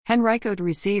Henrico to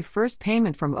receive first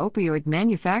payment from opioid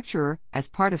manufacturer as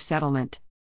part of settlement.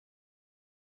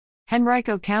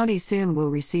 Henrico County soon will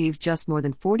receive just more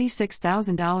than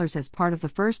 $46,000 as part of the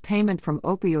first payment from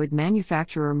opioid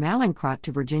manufacturer Mallinckrodt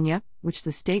to Virginia, which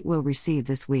the state will receive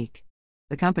this week.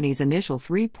 The company's initial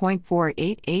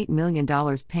 $3.488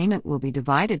 million payment will be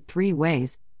divided three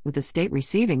ways, with the state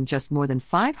receiving just more than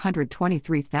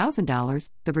 $523,000,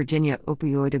 the Virginia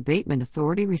Opioid Abatement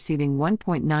Authority receiving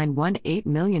 $1.918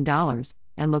 million,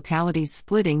 and localities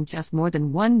splitting just more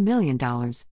than $1 million.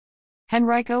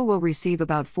 Henrico will receive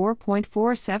about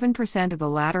 4.47% of the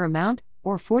latter amount,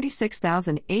 or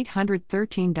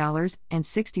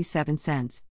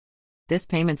 $46,813.67. This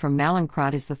payment from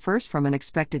Mallinckrodt is the first from an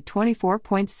expected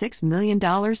 $24.6 million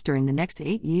during the next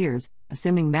 8 years,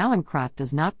 assuming Mallinckrodt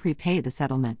does not prepay the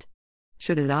settlement.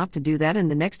 Should it opt to do that in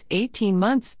the next 18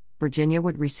 months, Virginia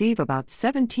would receive about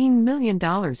 $17 million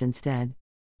instead.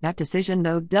 That decision,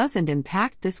 though, doesn't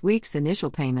impact this week's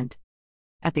initial payment.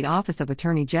 At the Office of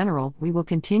Attorney General, we will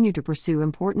continue to pursue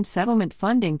important settlement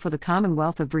funding for the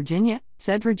Commonwealth of Virginia,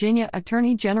 said Virginia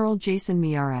Attorney General Jason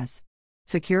Miyares.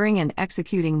 Securing and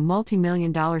executing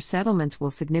multi-million-dollar settlements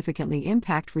will significantly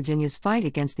impact Virginia's fight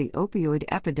against the opioid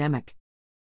epidemic.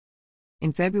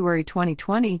 In February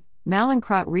 2020,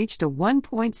 Mallinckrodt reached a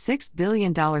 $1.6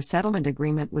 billion settlement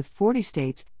agreement with 40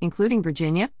 states, including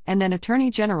Virginia, and then Attorney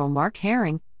General Mark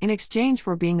Herring, in exchange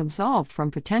for being absolved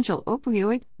from potential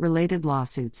opioid-related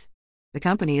lawsuits. The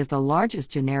company is the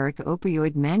largest generic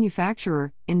opioid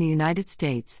manufacturer in the United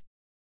States.